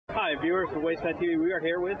Hi, viewers of Wayside TV. We are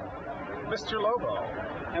here with Mr. Lobo.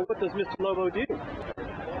 And what does Mr. Lobo do?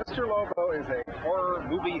 Mr. Lobo is a horror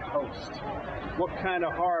movie host. What kind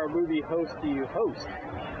of horror movie host do you host?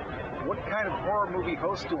 What kind of horror movie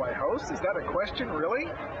host do I host? Is that a question, really?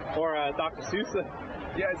 Or Dr. Seuss?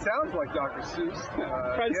 Yeah, it sounds like Dr. Seuss.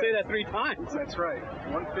 Try to say that 3 times. That's right.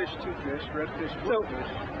 1 fish, 2 fish, red fish, blue fish.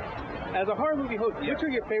 As a horror movie host, which are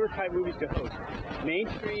your favorite type movies to host?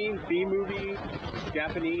 Mainstream, B-movie,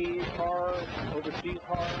 Japanese horror, overseas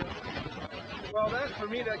horror? Well, for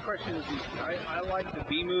me, that question is easy. I like the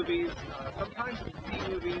B movies, sometimes the C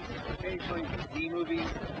movies, occasionally the D movies.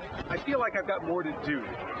 I feel like I've got more to do.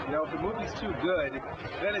 You know, if the movie's too good,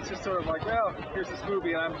 then it's just sort of like, well, here's this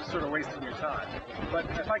movie, and I'm just sort of wasting your time. But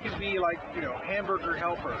if I could be like, you know, hamburger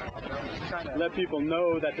helper, you know, just kind of let people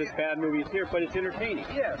know that this bad movie is here, but it's entertaining.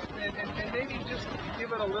 Yes, and maybe just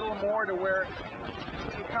give it a little more to where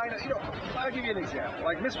you kind of, you know, I'll give you an example.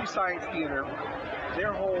 Like Mystery Science Theater,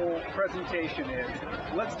 their whole presentation is,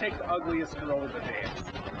 let's take the ugliest girl to the dance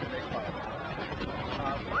and make fun of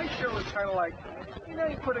her. My show is kind of like, you know,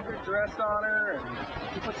 you put a good dress on her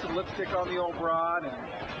and you put some lipstick on the old broad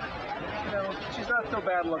and, you know, she's not so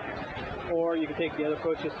bad looking. Or you can take the other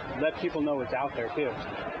approach, just let people know it's out there too.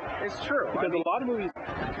 It's true. Because a lot of movies...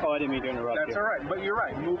 Oh, I didn't mean to interrupt you. That's all right. But you're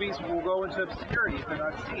right. Movies will go into obscurity if they're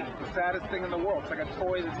not seen. It's the saddest thing in the world. It's like a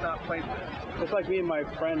toy that's not played with. It's like me and my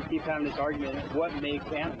friend keep having this argument, what makes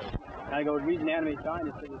anime? And I go, the reason anime died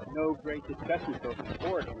is that there's no great discussion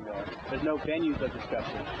for it anymore. There's no venues of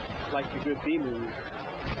discussion, like the good B-movies.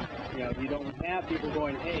 You know, you don't have people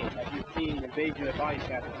going, hey, have you seen Invasion of Body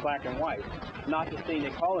Snatchers? It's black and white. Not the thing they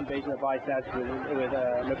call Invasion of Body Snatchers with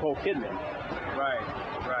Nicole Kidman. Right.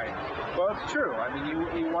 Well, it's true. I mean,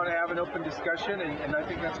 you want to have an open discussion, and I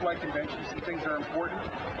think that's why conventions and things are important.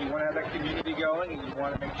 You want to have that community going, and you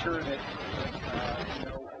want to make sure that, you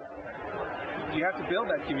know, you have to build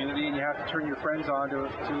that community, and you have to turn your friends on to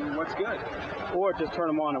what's good. Or just turn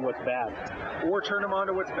them on to what's bad.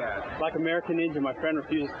 Like American Ninja, my friend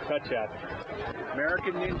refuses to touch that.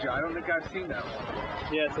 American Ninja, I don't think I've seen that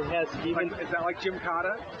one. Yes, it has Steven. Is that like Jim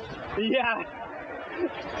Cotta? Yeah.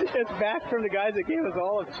 It's back from the guys that gave us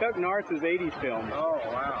all of Chuck Norris's 80s films. Oh,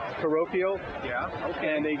 wow. Parochial. Yeah,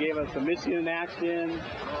 okay. And they gave us a Mission in Action.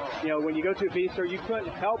 You know, when you go to a video store, you couldn't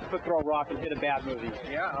help but throw a rock and hit a bad movie.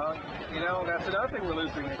 Yeah, you know, that's another thing we're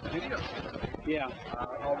losing is video. Yeah.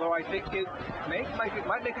 Although I think it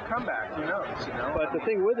might make a comeback. Who knows, you know? But the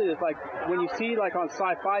thing with it is, like, when you see, like, on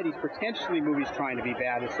sci-fi, these pretentiously movies trying to be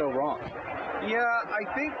bad is so wrong. Yeah, I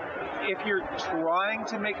think if you're trying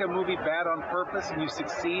to make a movie bad on purpose and you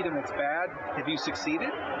succeed and it's bad, have you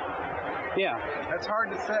succeeded? Yeah. That's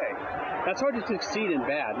hard to say. That's hard to succeed in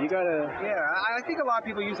bad. You gotta... Yeah, I think a lot of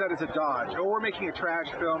people use that as a dodge. Oh, we're making a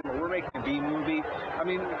trash film, or we're making a B movie. I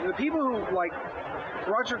mean, the people who, like,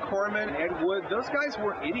 Roger Corman, Ed Wood, those guys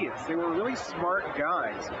weren't idiots. They were really smart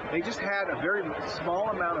guys. They just had a very small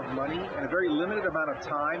amount of money and a very limited amount of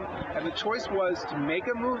time, and the choice was to make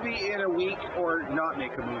a movie in a week or not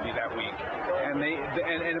make a movie that week.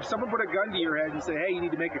 And if someone put a gun to your head and said, hey, you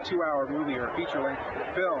need to make a 2-hour movie or a feature-length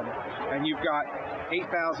film, and you've got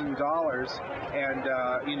 $8,000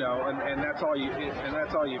 and you know, and that's all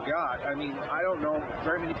you've got. I mean, I don't know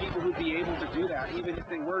very many people who'd be able to do that, even if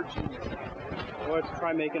they were geniuses. Or to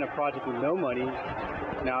try making a project with no money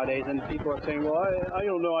nowadays, and people are saying, well, I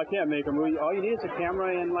don't know, I can't make a movie. All you need is a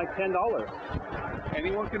camera and like $10.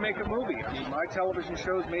 Anyone can make a movie. I mean, my television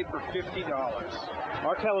show's made for $50.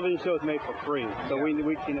 Our television show is made for free, so yeah.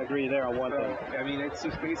 we can agree there on one thing. I mean, it's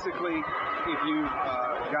just basically, if you've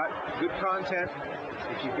got good content,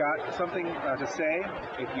 if you've got something to say,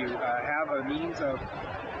 if you have a means of,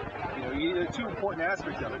 you know, the 2 important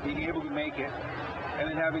aspects of it, being able to make it, and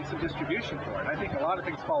then having some distribution for it. I think a lot of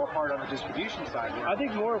things fall apart on the distribution side. I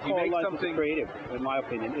think more of all life is creative, in my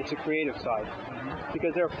opinion. It's a creative side. Mm-hmm.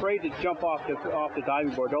 Because they're afraid to jump off the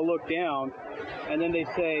diving board. They'll look down, and then they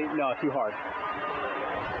say, no, too hard.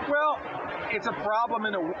 Well, it's a problem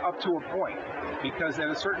up to a point. Because at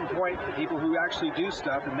a certain point, the people who actually do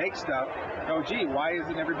stuff and make stuff go, gee, why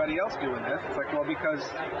isn't everybody else doing this? It's like, well, because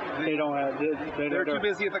they don't have. They're too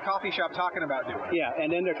busy at the coffee shop talking about doing it. Yeah,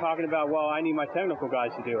 and then they're talking about, well, I need my technical guys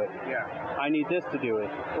to do it. Yeah. I need this to do it.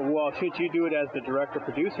 Well, shouldn't you do it as the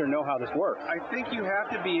director-producer, know how this works? I think you have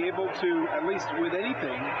to be able to, at least with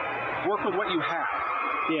anything, work with what you have.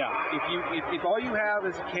 Yeah. If all you have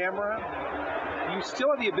is a camera, you still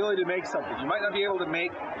have the ability to make something. You might not be able to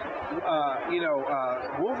make,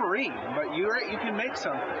 Wolverine, but you can make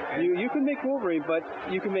something. You can make Wolverine, but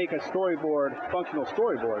you can make a functional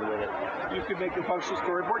storyboard with it. You could make a functional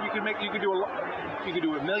storyboard. You could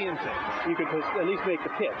do a million things. You could at least make the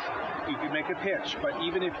pitch. You could make a pitch, but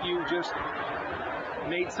even if you just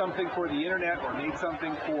made something for the internet or made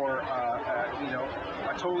something for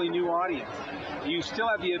a totally new audience, you still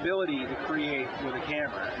have the ability to create with a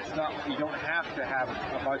camera. You don't have to have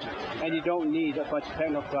a budget, and you don't need a bunch of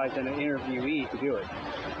technical guys and an interviewee to do it.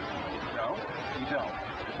 No, you don't.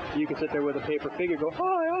 You can sit there with a paper figure, go,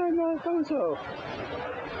 "Hi, I'm so-and-so."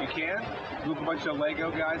 You can move a bunch of Lego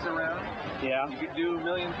guys around. Yeah. You could do a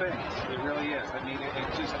million things. It really is. I mean,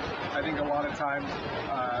 it's just, I think a lot of times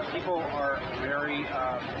people are very,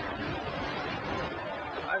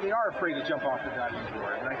 they are afraid to jump off the diving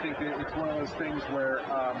board. And I think that it's one of those things where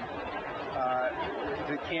if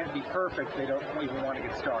it can't be perfect, they don't even want to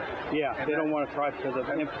get started. Yeah, and they don't want to try because of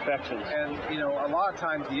imperfections. And, a lot of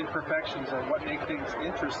times the imperfections are what make things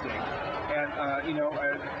interesting. And,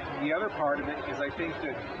 the other part of it is I think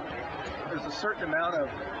that there's a certain amount of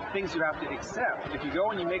things you have to accept. If you go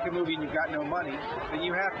and you make a movie and you've got no money, then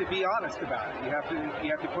you have to be honest about it. You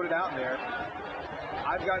have to put it out there.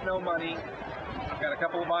 I've got no money. I've got a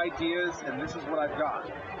couple of ideas, and this is what I've got.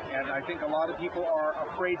 And I think a lot of people are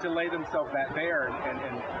afraid to lay themselves that bare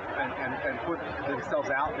and put themselves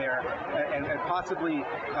out there and possibly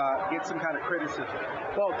get some kind of criticism.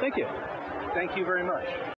 Well, thank you. Thank you very much.